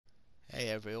Hey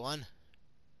everyone,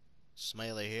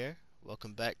 Smiley here.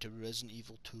 Welcome back to Resident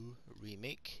Evil 2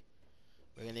 Remake.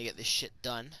 We're gonna get this shit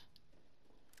done.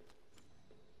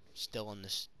 Still on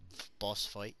this boss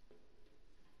fight.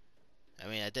 I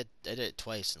mean, I did it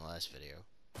twice in the last video,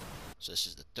 so this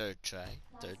is the third try.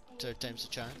 Third time's the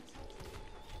charm.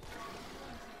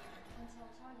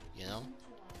 You know?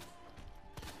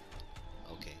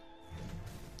 Okay.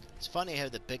 It's funny how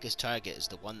the biggest target is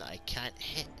the one that I can't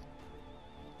hit.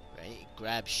 Right?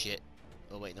 Grab shit.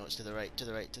 Oh wait, no, it's to the right, to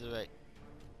the right, to the right.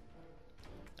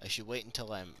 I should wait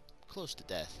until I'm close to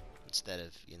death instead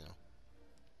of, you know,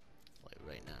 like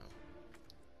right now.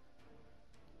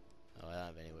 Oh, I don't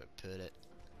have anywhere to put it.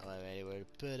 I don't have anywhere to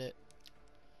put it.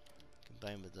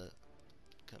 Combine it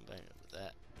with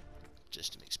that,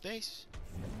 just to make space.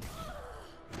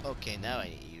 Okay, now I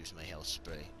need to use my health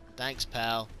spray. Thanks,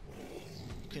 pal.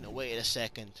 Couldn't have waited a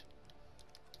second.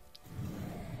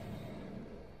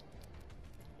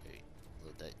 Wait,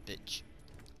 load that bitch.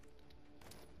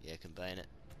 Yeah, combine it.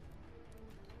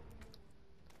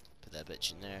 Put that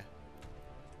bitch in there.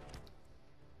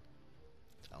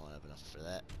 I won't have enough for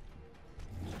that.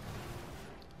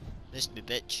 Missed me,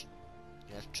 bitch.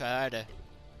 You have to try harder.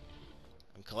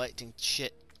 I'm collecting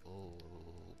shit. Oh,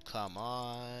 come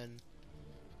on.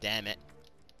 Damn it.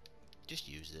 Just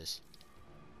use this.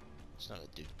 It's not gonna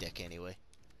do dick anyway.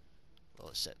 Well,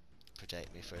 let's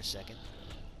protect me for a second.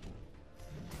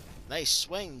 Nice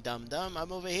swing, dum-dum.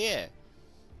 I'm over here.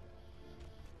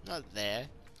 Not there.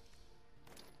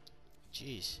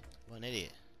 Jeez, what an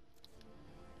idiot.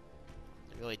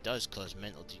 It really does cause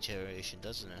mental deterioration,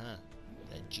 doesn't it, huh?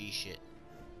 That G shit.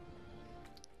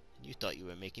 You thought you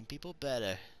were making people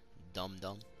better,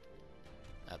 dum-dum.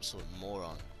 Absolute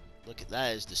moron. Look at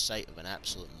that, is the sight of an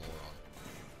absolute moron.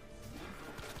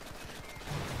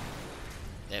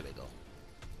 There we go.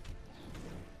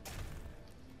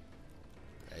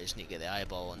 I just need to get the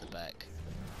eyeball on the back.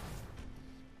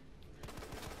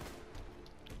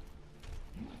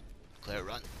 Clear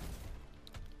run.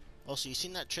 Also, you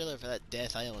seen that trailer for that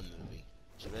Death Island movie?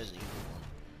 It's a Resident Evil one.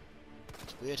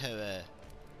 It's weird how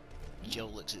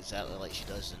Jill looks exactly like she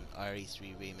does in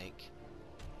RE3 Remake.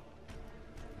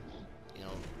 You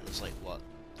know, it's like, what,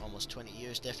 almost 20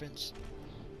 years difference?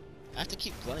 I have to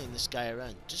keep running this guy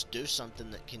around. Just do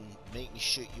something that can make me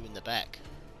shoot you in the back.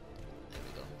 There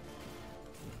we go.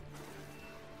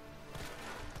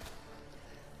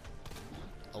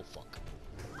 Oh, fuck.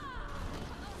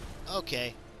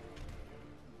 Okay.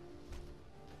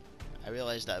 I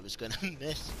realized that I was gonna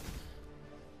miss.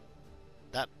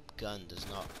 That gun does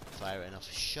not fire enough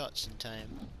shots in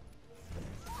time.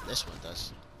 This one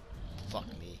does. Fuck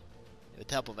me. It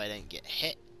would help if I didn't get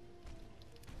hit.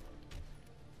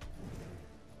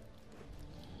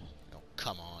 Oh,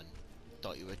 come on.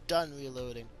 Thought you were done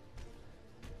reloading.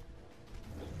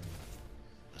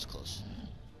 That's close.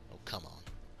 Oh, come on.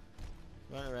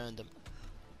 Run around him.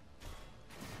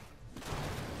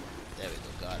 There we go,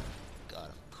 got him. Got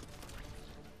him.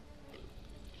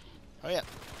 Hurry up.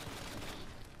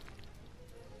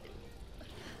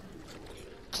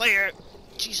 Clear!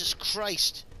 Jesus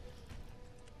Christ!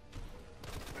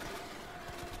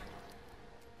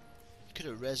 You could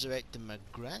have resurrected my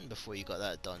gran before you got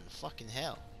that done. Fucking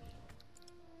hell.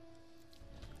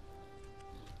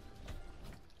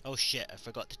 Oh shit, I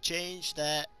forgot to change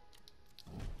that.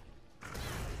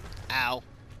 Ow.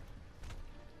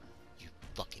 You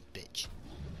fucking bitch.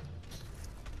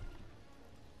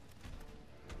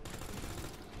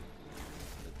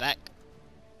 Move back.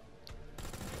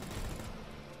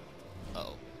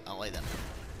 Uh-oh, I don't like that.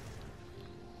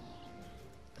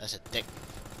 That's a dick.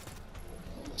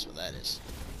 That's what that is.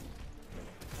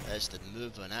 That's the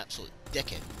move of an absolute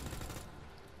dickhead.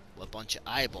 With a bunch of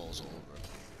eyeballs all over him.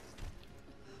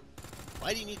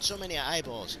 Why do you need so many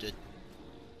eyeballs, dude?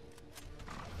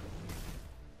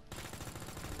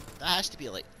 That has to be,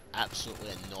 like,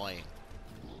 absolutely annoying.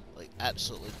 Like,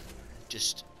 absolutely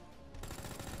just...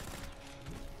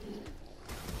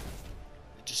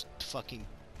 It just fucking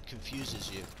confuses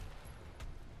you.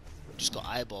 Just got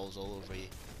eyeballs all over you.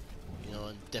 You know,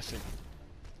 in different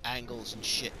angles and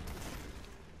shit.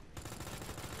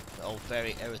 They're all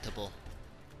very irritable.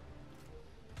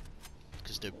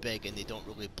 Because they're big and they don't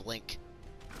really blink.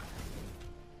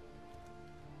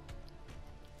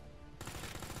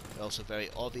 They're also very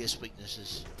obvious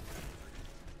weaknesses.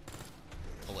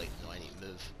 Oh wait, no, I need to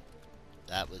move.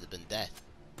 That would have been death.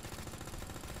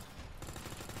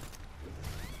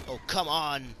 Oh, come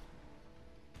on!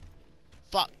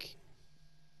 Fuck!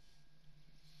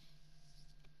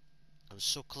 I was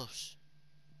so close.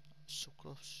 So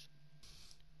close.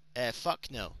 Fuck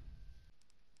no.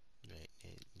 Right,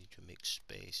 need to make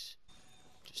space.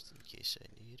 Just in case I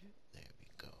need it. There we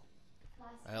go.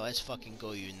 Alright, let's fucking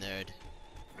go, you nerd.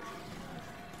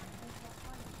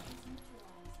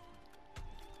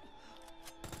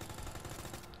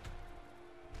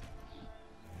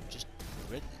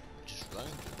 Just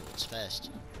running people, it's fast.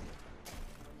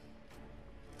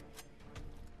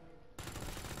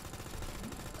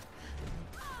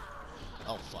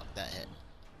 Oh fuck, that hit.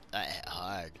 That hit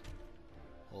hard.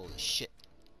 Holy shit.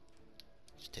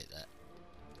 Just take that.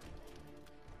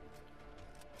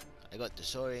 I got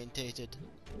disorientated.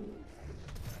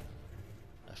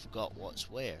 I forgot what's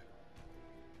where.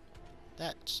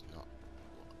 That's not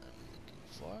what I'm looking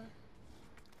for.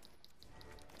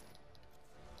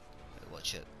 Wait,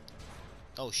 watch out.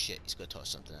 Oh shit, he's gonna toss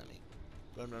something at me.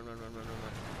 Run, run, run, run, run, run,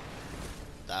 run.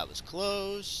 That was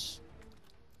close.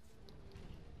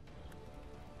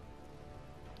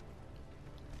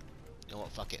 You know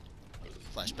what, fuck it.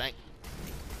 Flashbang.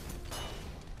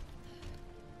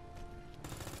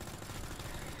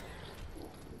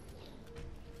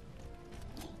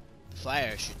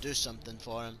 Fire should do something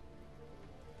for him.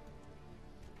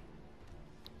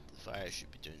 The fire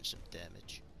should be doing some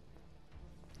damage.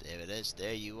 There it is,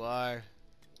 there you are.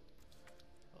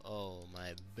 Oh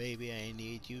my baby, I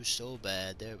need you so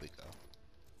bad. There we go.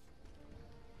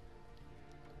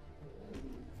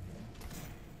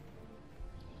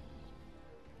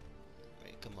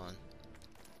 Right, come on.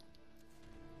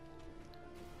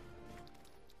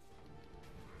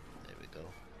 There we go.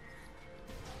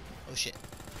 Oh shit.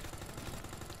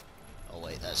 Oh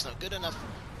wait, that's not good enough.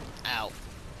 Ow.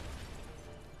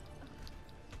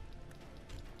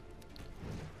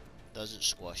 Doesn't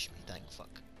squash me, thank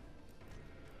fuck.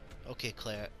 Okay,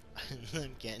 Claire.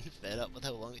 I'm getting fed up with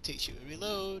how long it takes you to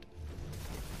reload.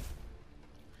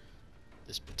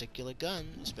 This particular gun,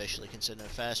 especially considering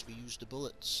how fast we use the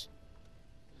bullets.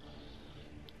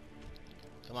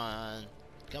 Come on.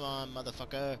 Come on, motherfucker.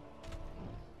 There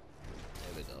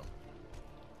we go.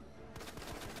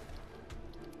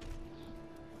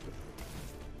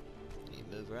 You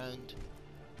move around.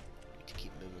 Need to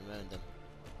keep moving around them.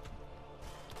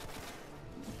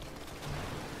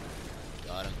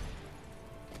 Got him.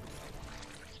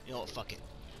 You know what, fuck it.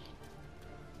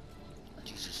 Oh,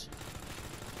 Jesus.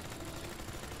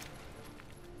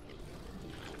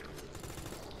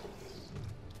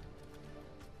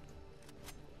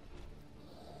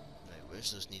 Right,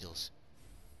 where's those needles?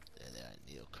 There they are,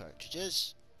 needle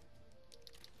cartridges.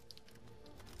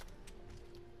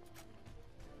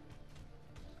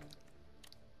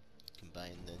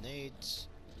 Combine the nades.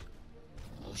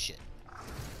 Oh shit.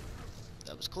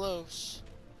 That was close.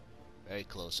 Very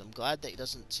close. I'm glad that he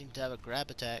doesn't seem to have a grab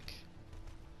attack.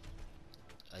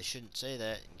 I shouldn't say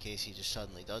that in case he just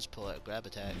suddenly does pull out a grab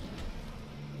attack.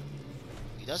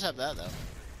 He does have that though.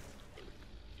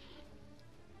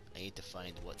 I need to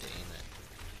find what to aim at.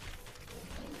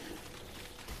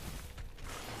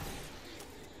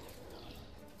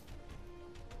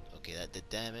 Okay, that did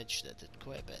damage. That did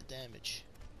quite a bit of damage.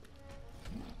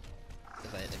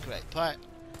 If I hit the correct part.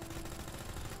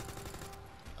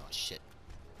 Oh shit.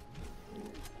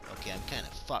 Okay, I'm kind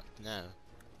of fucked now.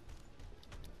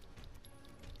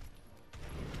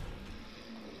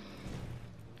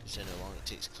 Consider how long it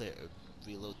takes Claire to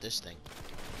reload this thing.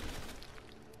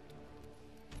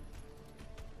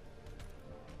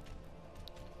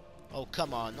 Oh,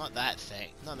 come on, not that thing.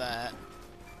 Not that.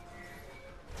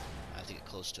 I have to get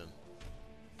close to him.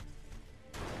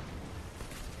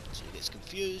 So he gets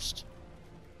confused.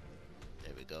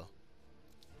 There we go.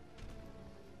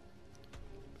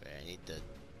 Right, I need the...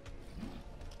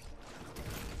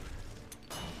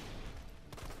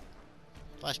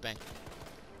 Flashbang.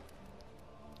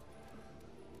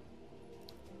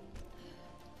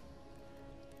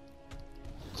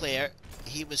 Claire,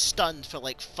 he was stunned for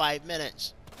like 5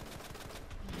 minutes.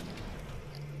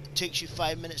 It takes you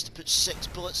 5 minutes to put 6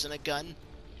 bullets in a gun.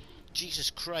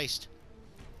 Jesus Christ.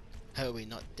 How are we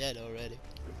not dead already?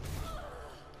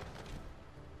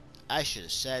 I should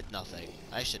have said nothing.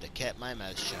 I should have kept my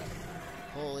mouth shut.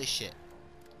 Holy shit.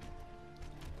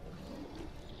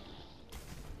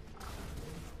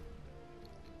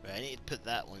 Right, I need to put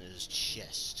that one in his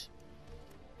chest.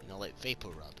 You know, like vapor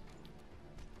rub.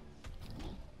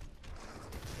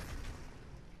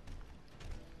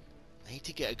 I need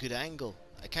to get a good angle.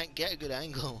 I can't get a good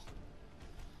angle.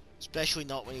 Especially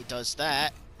not when he does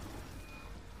that.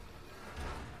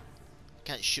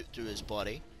 Can't shoot through his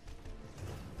body.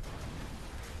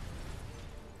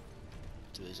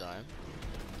 To his arm.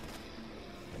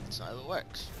 That's not how it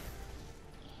works.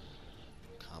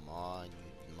 Come on,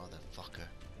 you motherfucker.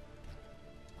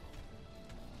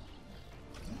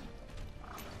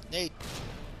 Nate!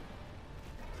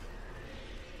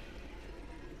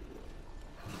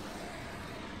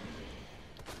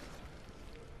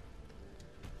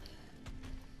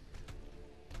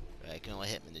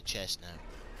 hit him in the chest now.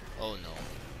 Oh no.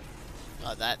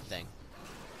 Not that thing.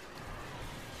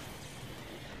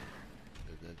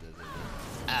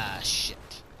 Ah, shit.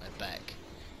 My back.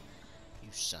 You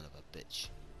son of a bitch.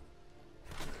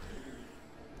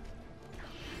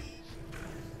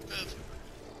 Move.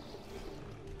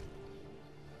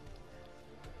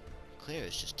 Claire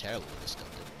is just terrible at this stuff.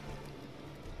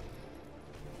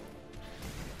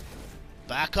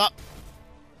 Back up!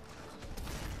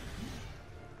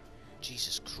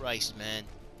 Jesus Christ, man.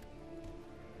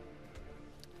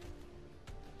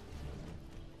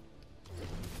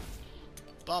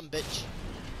 Bomb, bitch.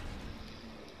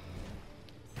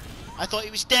 I thought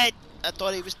he was dead. I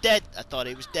thought he was dead. I thought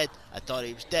he was dead. I thought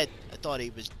he was dead. I thought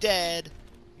he was dead.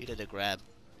 He did a grab.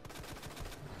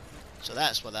 So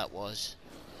that's what that was.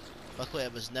 Luckily I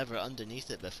was never underneath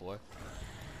it before.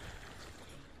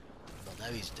 Well,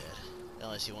 now he's dead.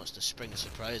 Unless he wants to spring a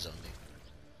surprise on me.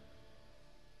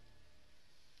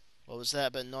 What was that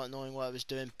about not knowing what I was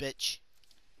doing, bitch?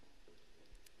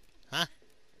 Huh?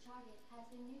 Target has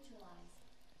been neutralized.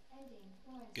 Ending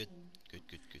quarantine. Good, good,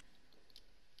 good, good.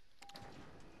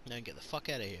 Now get the fuck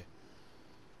out of here.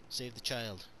 Save the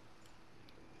child.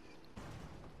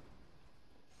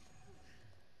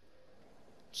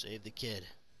 Save the kid.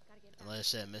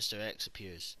 Unless Mr. X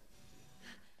appears.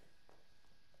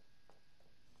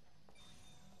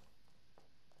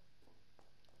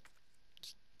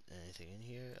 Anything in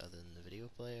here other than the video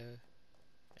player?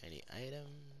 Any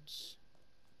items?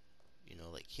 You know,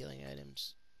 like healing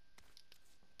items?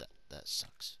 That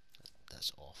sucks.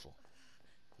 That's awful.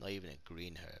 Not even a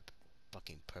green herb.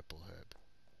 Fucking purple herb.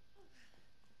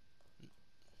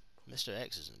 Mr.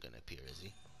 X isn't gonna appear, is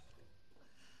he?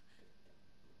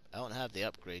 I don't have the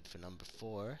upgrade for number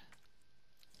 4.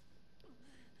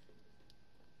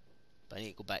 But I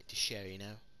need to go back to Sherry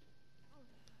now.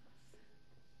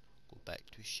 Go back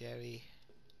to Sherry.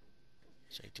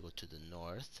 So I need to go to the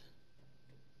north.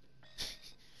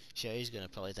 Sherry's gonna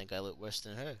probably think I look worse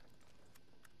than her.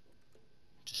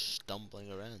 Just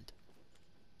stumbling around.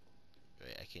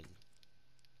 Right,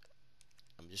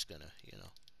 I'm just gonna, you know,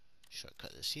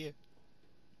 shortcut this here.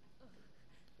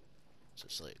 So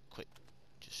it's like quick,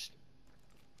 just...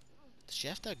 Does she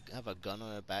have to have a gun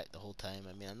on her back the whole time?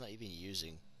 I mean, I'm not even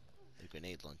using the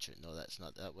grenade launcher. No, that's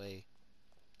not that way.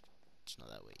 It's not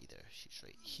that way either. She's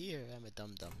right here. I'm a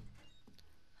dum-dum.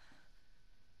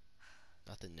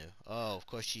 Nothing new. Oh, of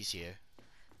course she's here.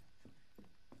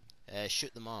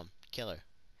 Shoot the mom. Kill her.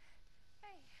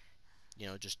 You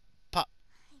know, just pop.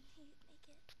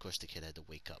 Of course the kid had to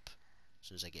wake up as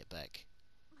soon as I get back.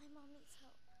 My mom needs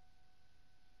help.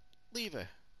 Leave her.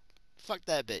 Fuck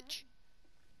that bitch.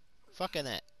 Fucking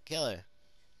that. Kill her.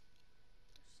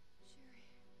 Sherry.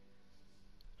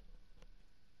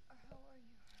 How are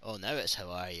you? Oh, now it's how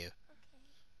are you.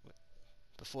 Okay.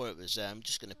 Before it was, I'm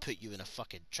just gonna put you in a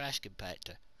fucking trash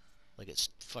compactor. Like it's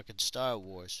fucking Star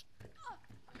Wars.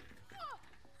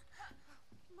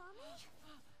 Mommy?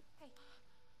 Hey,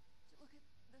 look at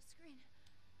the screen.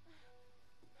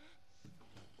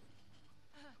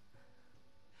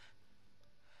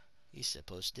 He's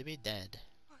supposed to be dead.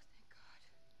 Oh, thank God.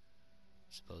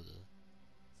 Supposedly.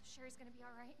 So Sherry's gonna be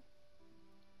alright?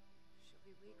 She'll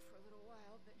be weak for a little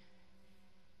while, but...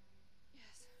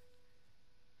 Yes.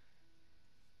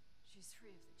 She's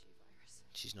free of the G virus.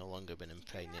 She's no longer been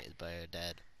impregnated by her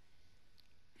dad.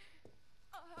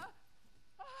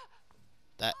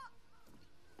 That...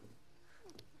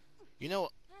 You know,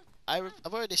 I've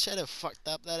already said how fucked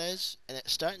up that is, and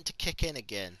it's starting to kick in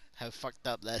again, how fucked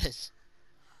up that is.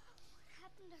 What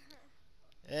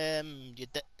happened to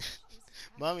her?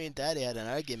 Mommy and Daddy had an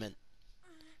argument.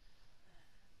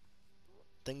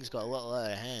 Things got a little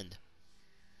out of hand.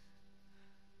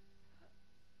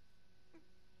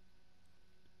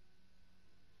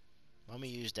 Mommy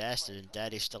used acid and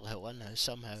Daddy still hit one now,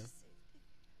 somehow.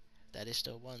 Daddy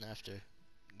still won after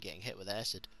getting hit with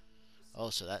acid. Oh,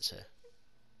 so that's her.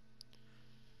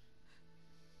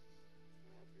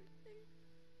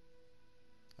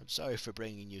 I'm sorry for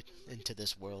bringing you into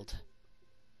this world.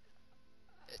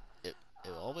 It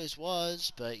always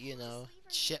was, but you know,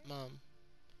 shit, Mom.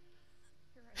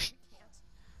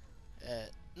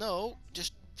 No,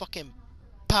 just fucking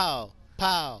pow,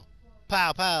 pow,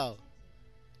 pow, pow.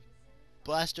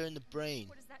 Blast her in the brain.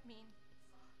 What does that mean?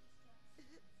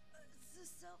 It's a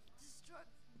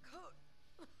self-destruct code.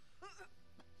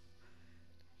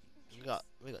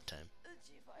 We got time. The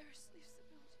G virus leaves the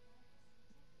building.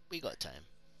 We got time.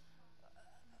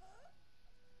 Save my daughter.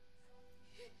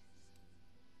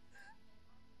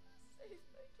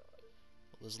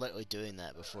 I was literally doing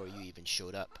that before you even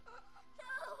showed up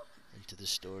No! into the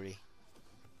story.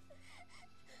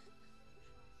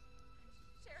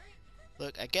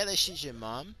 Look, I get that she's your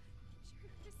mom,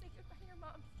 Sherry, just say goodbye to your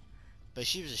mom. but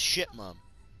she was a shit mom.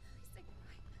 Please say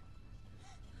goodbye.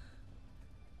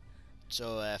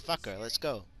 So, fuck her, let's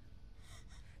go.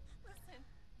 Listen.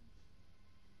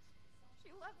 She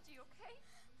loved you, okay?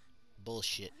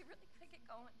 Bullshit. We really gotta get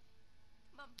going.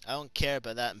 Mom. I don't care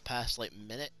about that in past, like,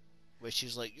 minute, where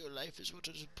she's like, your life is what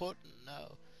is important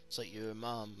now. It's like, your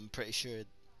mom, I'm pretty sure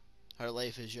her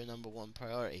life is your #1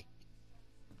 priority.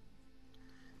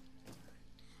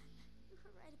 You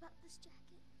were right about this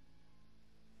jacket.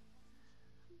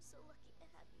 I'm so lucky to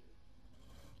have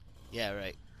you. Yeah,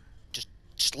 right.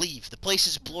 Just leave. The place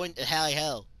is blowing to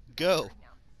hell. Go. Right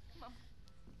now. Come on.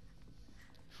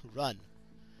 Run.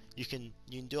 You can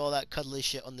do all that cuddly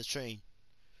shit on the train.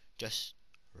 Just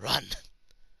run.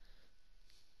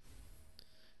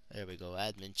 There we go.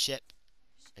 Admin chip.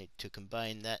 Need to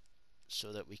combine that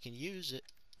so that we can use it.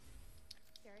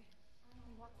 Gary, can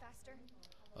we walk faster?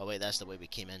 Oh wait, that's the way we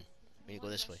came in. We need to go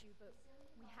this way. You, but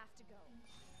we have to go.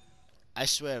 I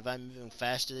swear, if I'm moving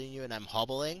faster than you and I'm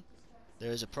hobbling,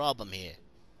 there is a problem here.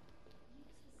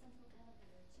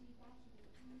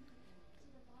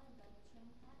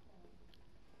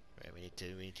 Right, we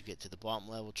need to get to the bottom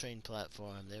level train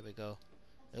platform. There we go.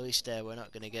 At least we're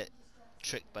not gonna get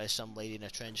tricked by some lady in a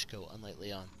trench coat, unlike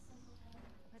Leon.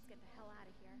 Let's get the hell out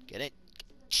of here. Get it?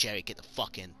 Sherry, get the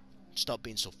fuck in. Stop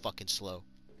being so fucking slow.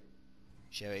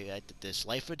 Sherry, I did this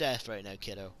life or death right now,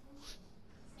 kiddo.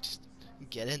 Just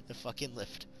get in the fucking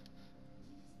lift.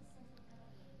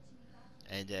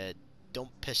 And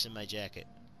don't piss in my jacket.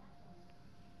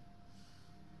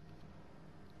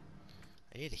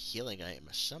 I need a healing item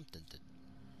or something to...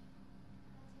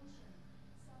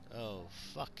 Oh,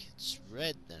 fuck. It's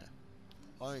red now.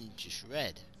 Orange is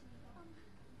red.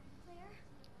 Claire?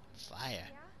 Fire.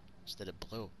 Yeah? Instead of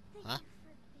blue. Thank Huh? you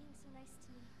for being so nice to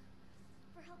me.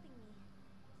 For helping me.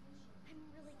 I'm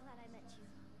really glad I met you.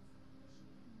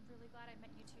 I'm really glad I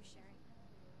met you too, Sherry.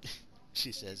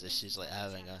 She says that she's like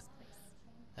having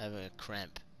a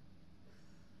cramp.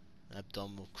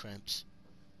 Abdominal cramps.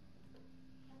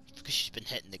 It's because she's been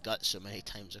hit in the gut so many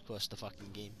times across the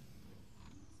fucking game.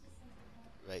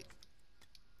 Right.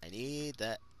 I need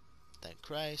that. Thank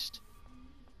Christ.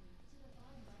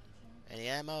 Any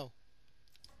ammo?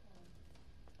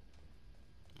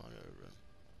 Monitor room.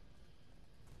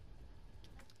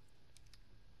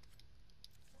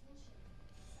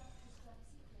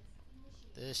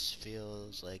 This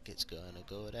feels like it's gonna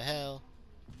go to hell.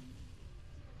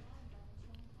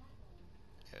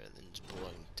 Everything's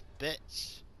blowing to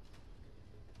bits.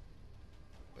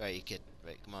 Right, you kid.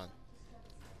 Right, come on.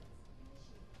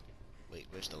 Wait,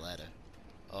 where's the ladder?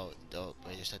 Oh,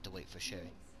 we just have to wait for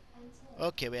Sherry.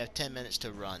 Okay, we have 10 minutes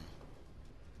to run.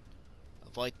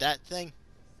 Avoid that thing.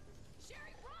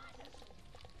 Sherry, run!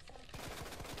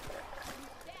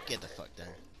 Get the fuck down.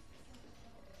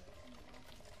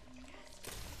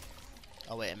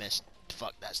 Oh wait, I missed.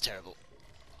 Fuck, that's terrible.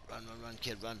 Run, run, run,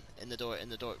 kid, run. In the door,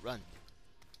 run.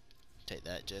 Take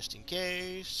that just in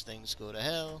case things go to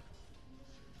hell.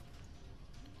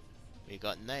 We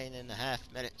got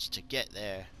 9.5 minutes to get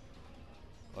there.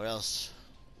 Or else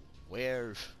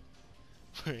we're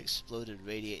exploded,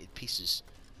 radiated pieces.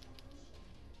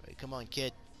 Right, come on,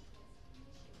 kid.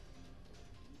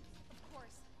 Of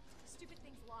course. Stupid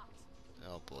thing's locked.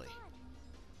 Oh boy. Come on.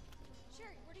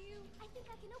 Sherry, what are you... I think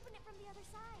I can open it from the other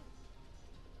side.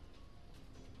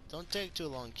 Don't take too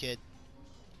long, kid.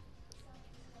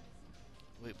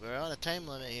 We're on a time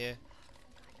limit here.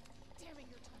 Damn it,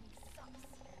 your timing sucks.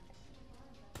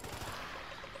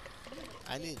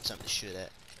 I need something to shoot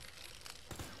at.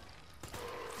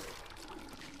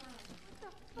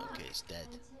 Okay, it's dead.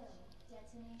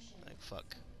 Like,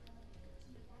 fuck.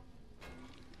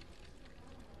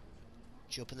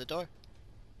 Did you open the door?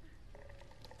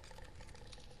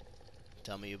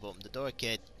 Tell me you've opened the door,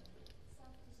 kid.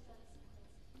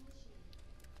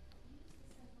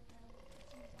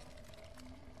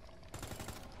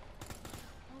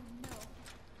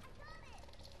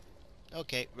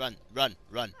 Okay, run, run,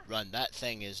 run, run. That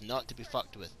thing is not to be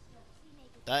fucked with.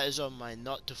 That is on my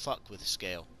not to fuck with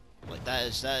scale. Like, that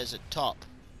is a top.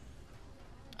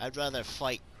 I'd rather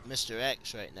fight Mr.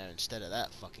 X right now instead of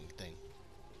that fucking thing.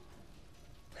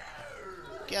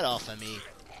 Get off of me.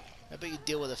 How about you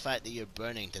deal with the fact that you're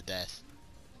burning to death?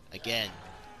 Again.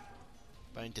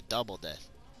 Burning to double death.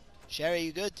 Sherry,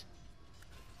 you good?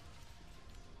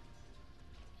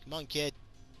 Come on, kid.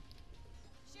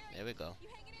 Sherry, There we go. you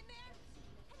hanging in there?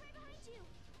 I'm right behind you.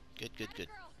 Good, good, good.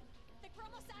 Girl, I think we're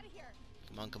almost out of here.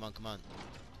 Come on, come on, come on.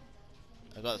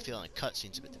 I got the feeling a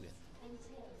cutscene's about to begin.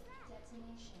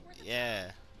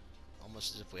 Yeah.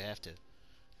 Almost as if we have to.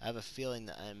 I have a feeling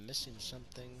that I'm missing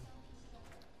something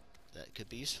that could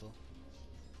be useful.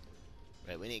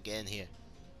 Right, we need to get in here.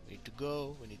 We need to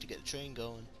go. We need to get the train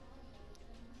going.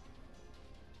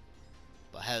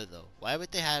 But how though? Why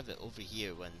would they have it over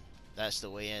here when that's the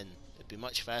way in? It'd be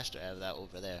much faster to have that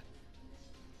over there.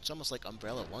 It's almost like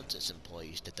Umbrella wants its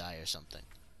employees to die or something.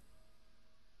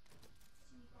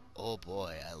 Oh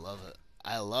boy, I love it.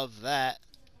 I love that.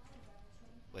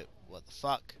 Wait, what the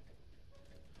fuck?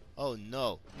 Oh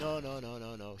no. No, no, no,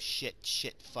 no, no. Shit,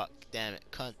 shit, fuck. Damn it,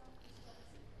 cunt.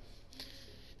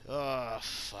 Oh,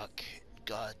 fuck.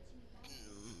 God.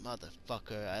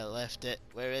 Motherfucker, I left it.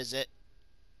 Where is it?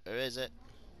 Where is it?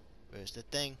 Where's the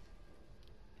thing?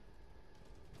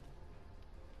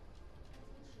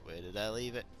 Where did I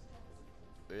leave it?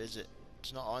 Where is it?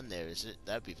 It's not on there, is it?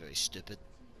 That'd be very stupid.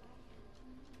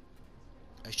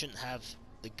 I shouldn't have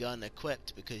the gun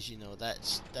equipped because, you know,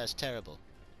 that's terrible.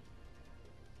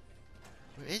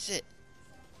 Where is it?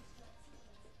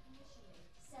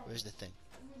 Where's the thing?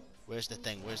 Where's the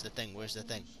thing? Where's the thing? Where's the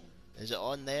thing? Is it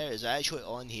on there? Is it actually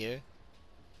on here?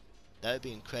 That would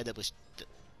be incredibly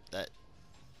that.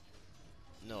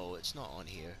 No, it's not on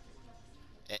here.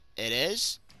 It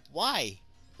is? Why?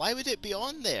 Why would it be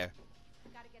on there? I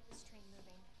gotta get this train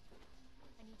moving.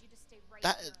 I need you to stay right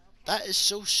That here, okay? that is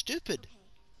so stupid. Okay.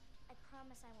 I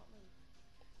promise I won't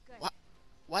leave. Good.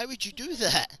 Why would you do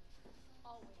that?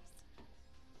 Always.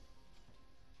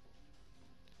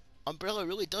 Umbrella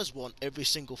really does want every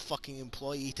single fucking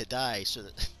employee to die, so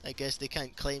that I guess they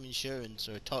can't claim insurance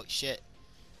or talk shit.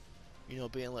 You know,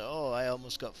 being like, oh, I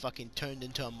almost got fucking turned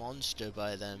into a monster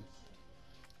by them.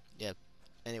 Yeah.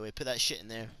 Anyway, put that shit in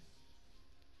there.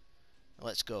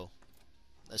 Let's go.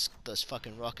 Let's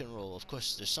fucking rock and roll. Of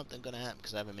course, there's something gonna happen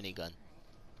because I have a minigun. Something.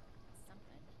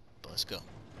 But let's go. Okay.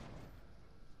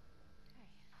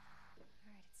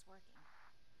 Alright, it's working.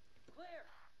 Claire!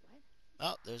 What?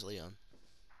 Oh, there's Leon.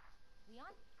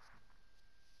 Leon?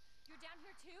 You're down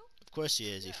here too? Of course he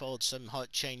is. He Yeah. followed some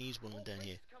hot Chinese woman Whole down place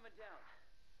here. is coming down.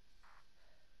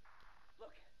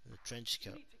 Look, In a trench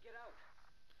you coat. need to get out.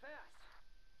 Fast.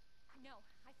 No,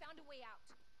 I found a way out.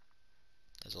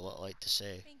 There's a lot like to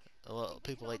say. Think. A lot of think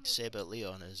we people can all like to make say it. about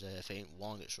Leon is if it ain't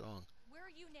wrong, it's wrong. Where are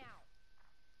you now?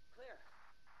 Claire,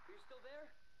 are you still there?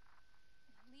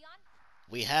 Leon?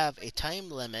 We have a time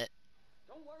limit.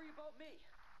 Don't worry about me.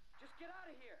 Just get out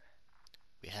of here.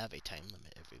 We have a time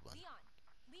limit, everyone. Leon!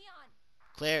 Leon!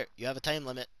 Claire, you have a time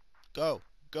limit. Go.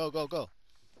 Go, go, go.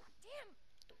 Damn!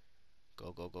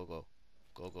 Go, go, go, go.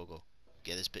 Go, go, go.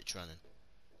 Get this bitch running.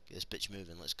 Get this bitch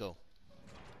moving. Let's go.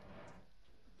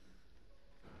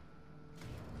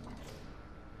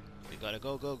 We gotta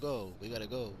go, go, go. We gotta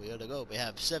go. We gotta go. We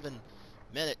have 7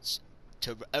 minutes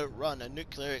to outrun a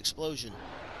nuclear explosion.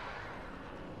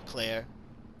 Claire.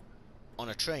 On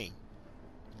a train.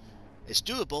 It's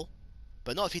doable,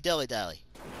 but not if you dilly-dally.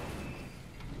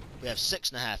 We have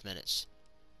 6.5 minutes.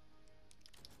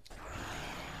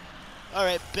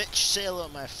 Alright, bitch, say hello,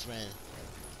 my friend.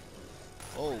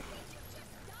 Oh.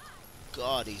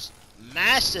 God, he's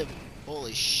massive.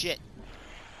 Holy shit.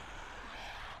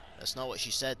 That's not what she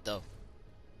said, though.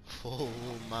 Oh,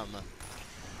 mama.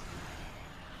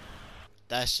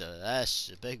 That's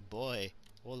a big boy.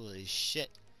 Holy shit.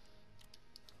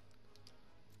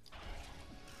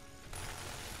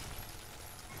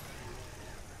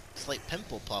 It's like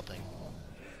pimple popping,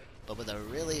 but with a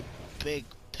really big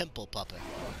pimple popper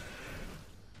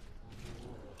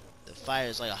that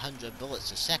fires like 100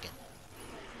 bullets a second.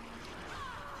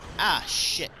 Ah,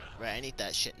 shit. Right, I need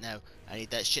that shit now. I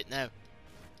need that shit now.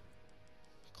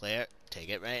 Claire, take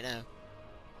it right now.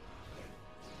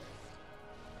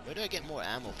 Where do I get more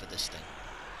ammo for this thing?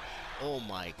 Oh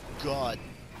my god.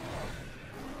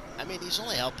 I mean, he's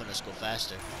only helping us go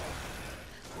faster.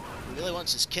 He really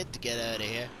wants his kid to get out of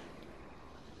here.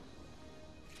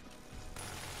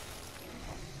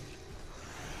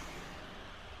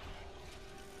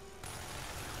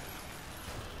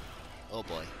 Oh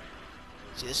boy.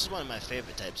 See, this is one of my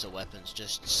favorite types of weapons.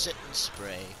 Just sit and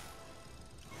spray.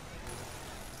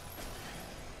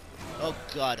 Oh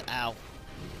god, ow.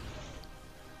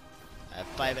 I have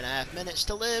 5.5 minutes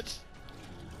to live.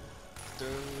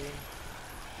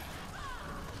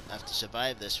 I have to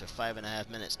survive this for 5.5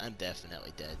 minutes. I'm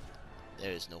definitely dead.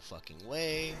 There is no fucking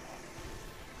way.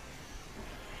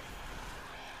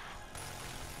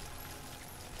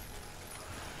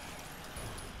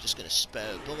 Just gonna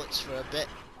spare bullets for a bit.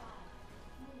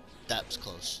 That was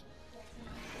close.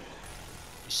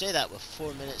 You say that with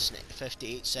 4 minutes and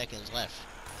 58 seconds left.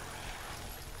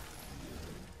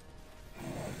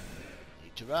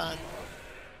 Need to run.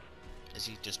 As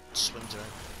he just swims around.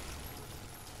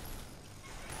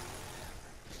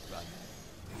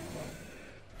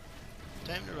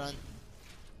 Time to run.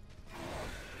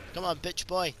 Come on, bitch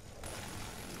boy.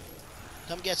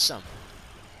 Come get some.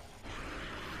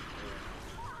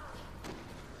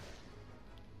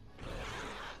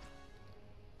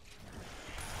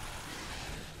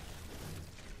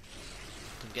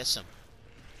 Come get some.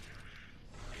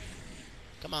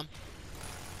 Come on.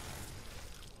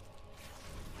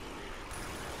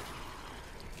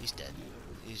 He's dead.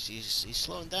 He's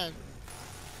slowing down.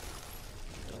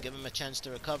 Don't give him a chance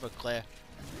to recover, Claire.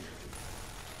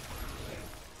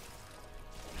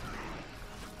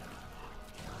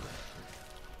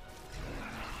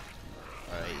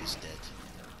 Alright, he's dead.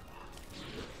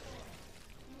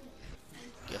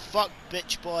 Get fucked,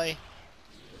 bitch boy.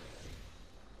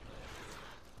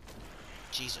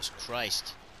 Jesus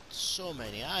Christ. So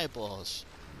many eyeballs.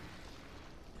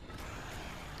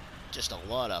 Just a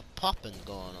lot of popping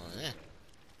going on there.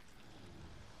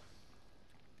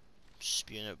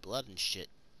 Spewing out blood and shit.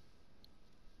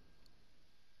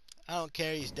 I don't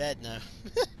care, he's dead now.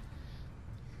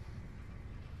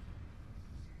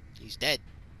 He's dead.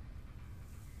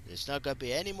 There's not gonna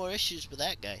be any more issues with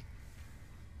that guy.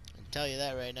 I can tell you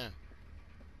that right now.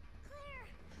 Claire!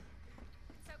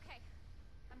 It's okay.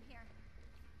 I'm here.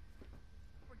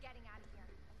 We're getting out of here.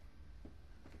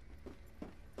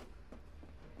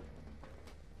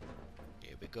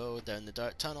 Here we go, down the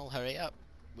dark tunnel, hurry up.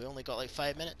 We only got like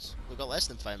 5 minutes. We got less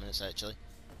than 5 minutes actually.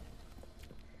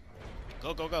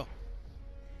 Go, go, go.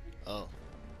 Oh.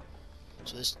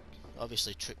 So this,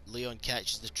 obviously Leon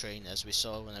catches the train as we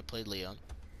saw when I played Leon.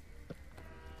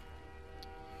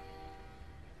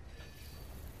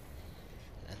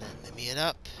 And then they meet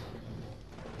up.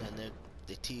 And then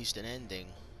they teased an ending.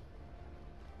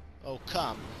 Oh,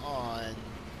 come on.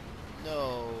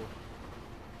 No.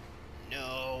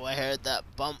 No, I heard that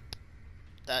bump.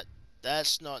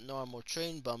 That's not normal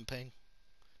train bumping.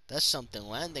 That's something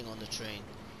landing on the train.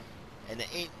 And it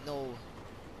ain't no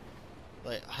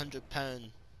like 100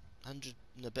 and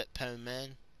a bit pound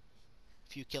man,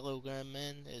 few kilogram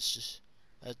man. It's just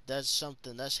that's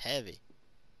something that's heavy.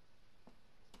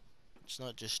 It's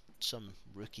not just some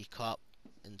rookie cop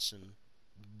in some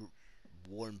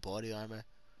worn body armor.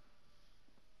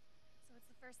 So what's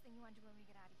the first thing you want to do when we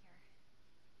get out of here?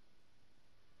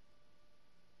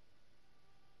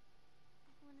 I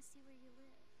want to see where you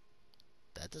live.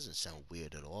 That doesn't sound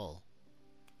weird at all.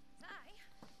 Take a shower.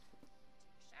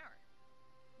 Yeah.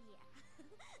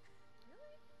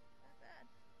 Really? That bad?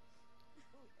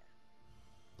 Oh yeah.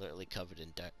 Literally covered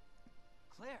in dirt.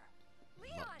 Claire!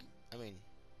 Leon! I mean,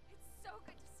 It's so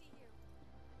good to see you. I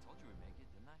told you we'd make it,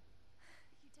 didn't I?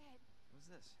 You did. Who's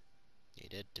this? he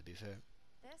did, to be fair.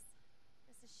 This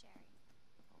is Sherry.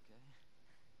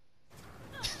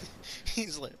 Okay.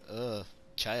 He's like,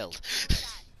 child. What's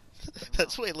that?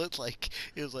 That's what he looked like.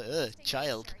 He was like, Stay with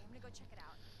child. Sherry. I'm gonna go check it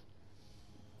out.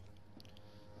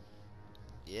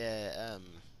 Yeah,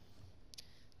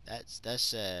 that's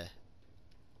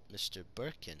Mr.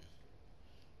 Birkin.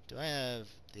 Do I have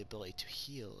the ability to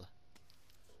heal?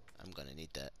 I'm gonna need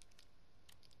that.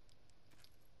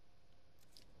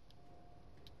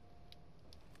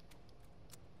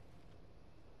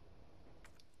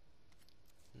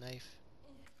 Knife.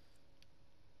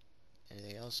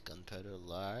 Anything else? Gunpowder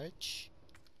large.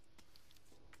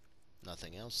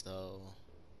 Nothing else though.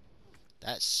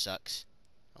 That sucks.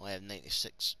 I only have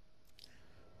 96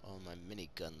 on my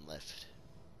minigun left.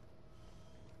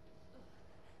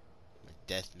 My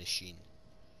death machine.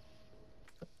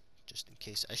 Just in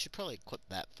case. I should probably equip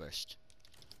that first.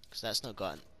 Because that's not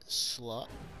got a slot.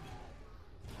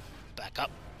 Back up.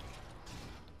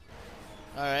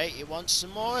 Alright, you want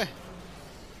some more?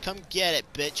 Come get it,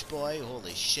 bitch boy.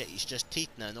 Holy shit, he's just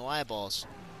teeth now, no eyeballs.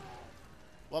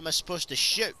 What am I supposed to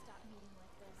shoot? Stop meeting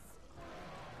like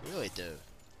this. We really do.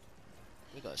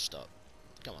 We gotta stop.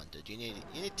 Come on, dude. You need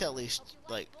to at least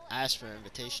like ask for an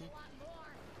invitation.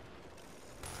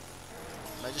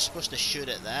 Am I just supposed to shoot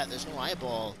at that? There's no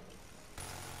eyeball.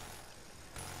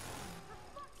 For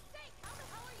fuck's sake, how the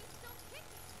hell are you still kicking?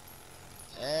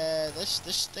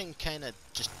 This thing kind of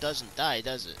just doesn't die,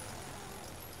 does it?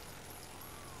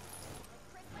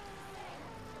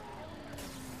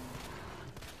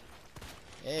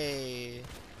 Hey,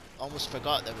 almost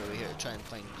forgot that we were here to try and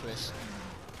find Chris.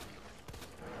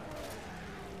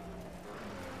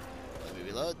 Let me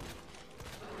reload.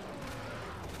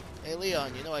 Hey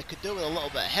Leon, you know I could do with a little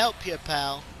bit of help here,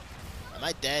 pal. Am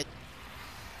I dead?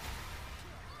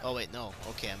 Oh wait, no.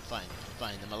 Okay, I'm fine. I'm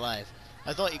fine. I'm alive.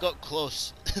 I thought you got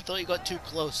close. I thought you got too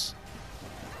close.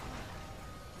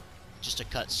 Just a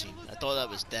cutscene. I thought that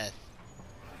was death.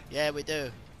 Yeah, we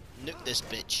do. Nuke this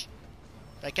bitch.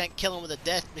 If I can't kill him with a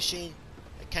death machine,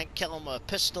 I Can't kill him with a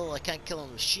pistol. I can't kill him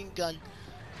with a machine gun.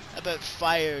 How about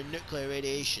fire and nuclear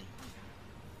radiation?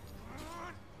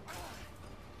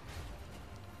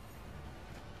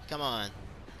 Come on.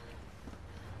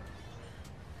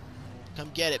 Come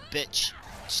get it, bitch.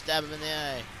 Stab him in the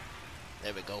eye.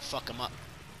 There we go. Fuck him up.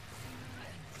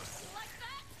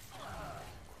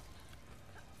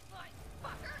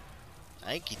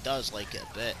 I think he does like it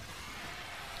a bit.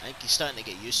 I think he's starting to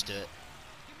get used to it.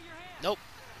 Nope,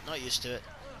 not used to it.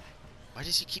 Why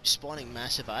does he keep spawning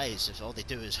massive eyes if all they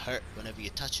do is hurt whenever you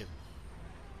touch him?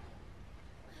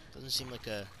 Doesn't seem like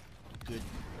a good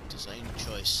design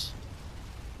choice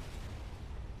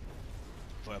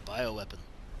for a bioweapon.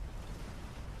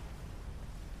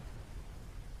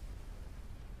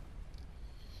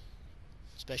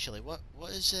 Especially, what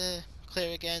is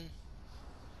Claire again?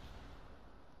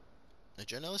 A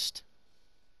journalist?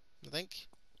 I think.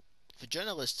 If a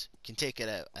journalist can take it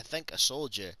out, I think a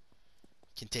soldier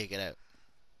can take it out.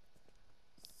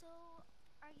 So,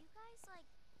 are you guys like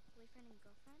boyfriend and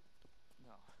girlfriend?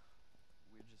 No.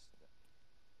 We're just.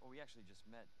 Well, we actually just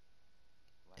met.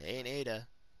 It ain't night. Ada.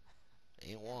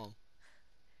 Ain't Wong.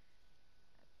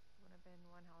 Would have been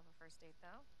one hell of a first date,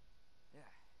 though. Yeah.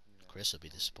 Chris will be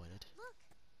disappointed. Look,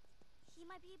 he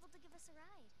might be able to give us a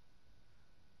ride.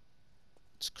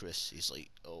 It's Chris. He's like,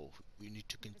 oh, we need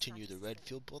to continue the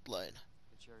Redfield bloodline.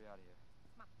 Get Cherry out of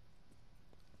here.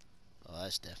 Oh,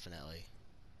 that's definitely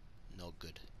no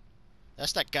good.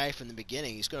 That's that guy from the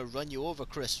beginning. He's gonna run you over,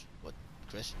 Chris. What,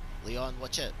 Chris? Leon,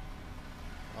 watch out.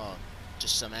 Oh,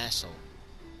 just some asshole.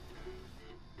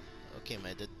 Okay,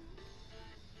 my dude.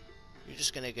 You're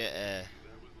just gonna get,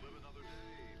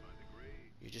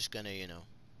 you're just gonna, you know,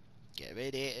 get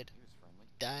radiated, He was friendly.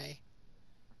 die.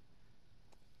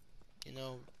 You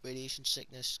know, radiation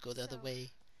sickness, go the other So,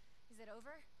 way. Is it over?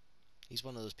 He's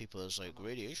one of those people that's like,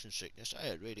 radiation sickness? I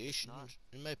had radiation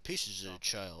in my pieces as a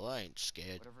child. I ain't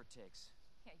scared. Whatever it takes.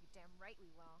 Yeah, you damn right we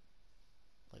will.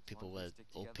 Like As long people as we with, stick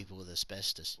old together, people with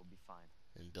asbestos We'll be fine.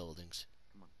 in buildings.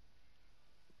 Come on.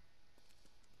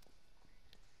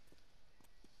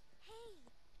 Hey,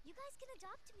 you guys can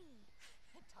adopt me.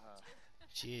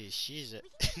 She's a We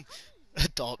can get puppies.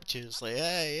 adopt you. It's like,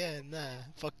 hey, yeah, nah,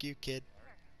 fuck you, kid.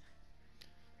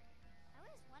 I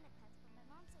always wanted pets, but my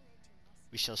mom said they're too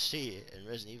messy. We shall see in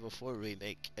Resident Evil 4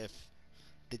 remake if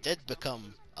they did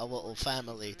become a little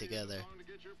family together.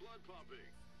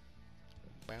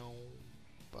 Bow,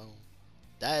 bow.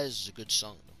 That is a good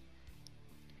song,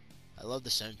 though. I love the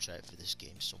soundtrack for this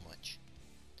game so much.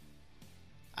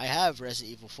 I have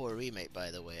Resident Evil 4 remake,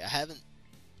 by the way. I haven't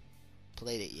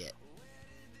played it yet.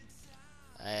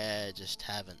 I just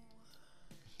haven't.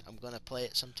 I'm gonna play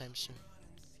it sometime soon.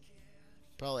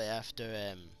 Probably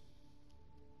after,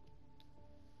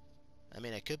 I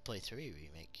mean, I could play 3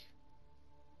 remake.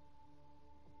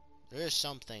 There are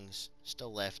some things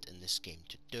still left in this game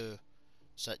to do,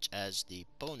 such as the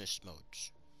bonus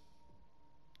modes.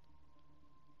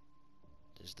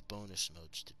 There's the bonus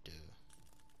modes to do,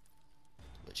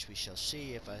 which we shall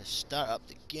see if I start up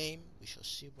the game. We shall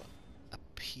see what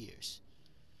appears.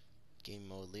 Game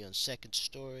mode, Leon's second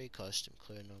story, costume,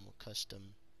 clear, normal,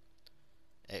 custom,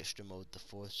 extra mode, the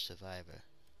fourth survivor,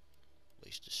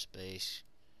 waste of space.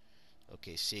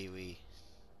 Okay, see, we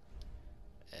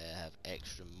have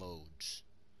extra modes.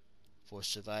 For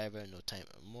survivor, no time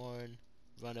to mourn,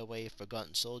 runaway,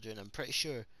 forgotten soldier, and I'm pretty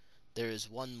sure there is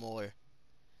one more,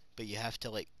 but you have to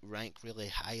like rank really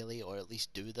highly or at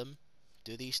least do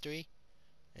these 3,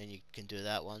 and you can do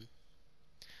that one.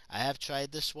 I have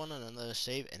tried this one on another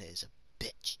save, and it is a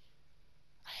bitch.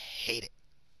 I hate it.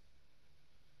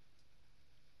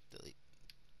 Delete.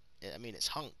 I mean, it's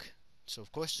hunk, so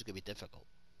of course it's gonna be difficult.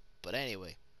 But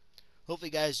anyway, hope you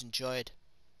guys enjoyed.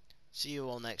 See you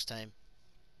all next time.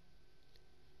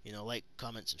 You know, like,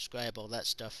 comment, subscribe, all that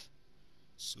stuff.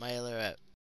 Smiler out.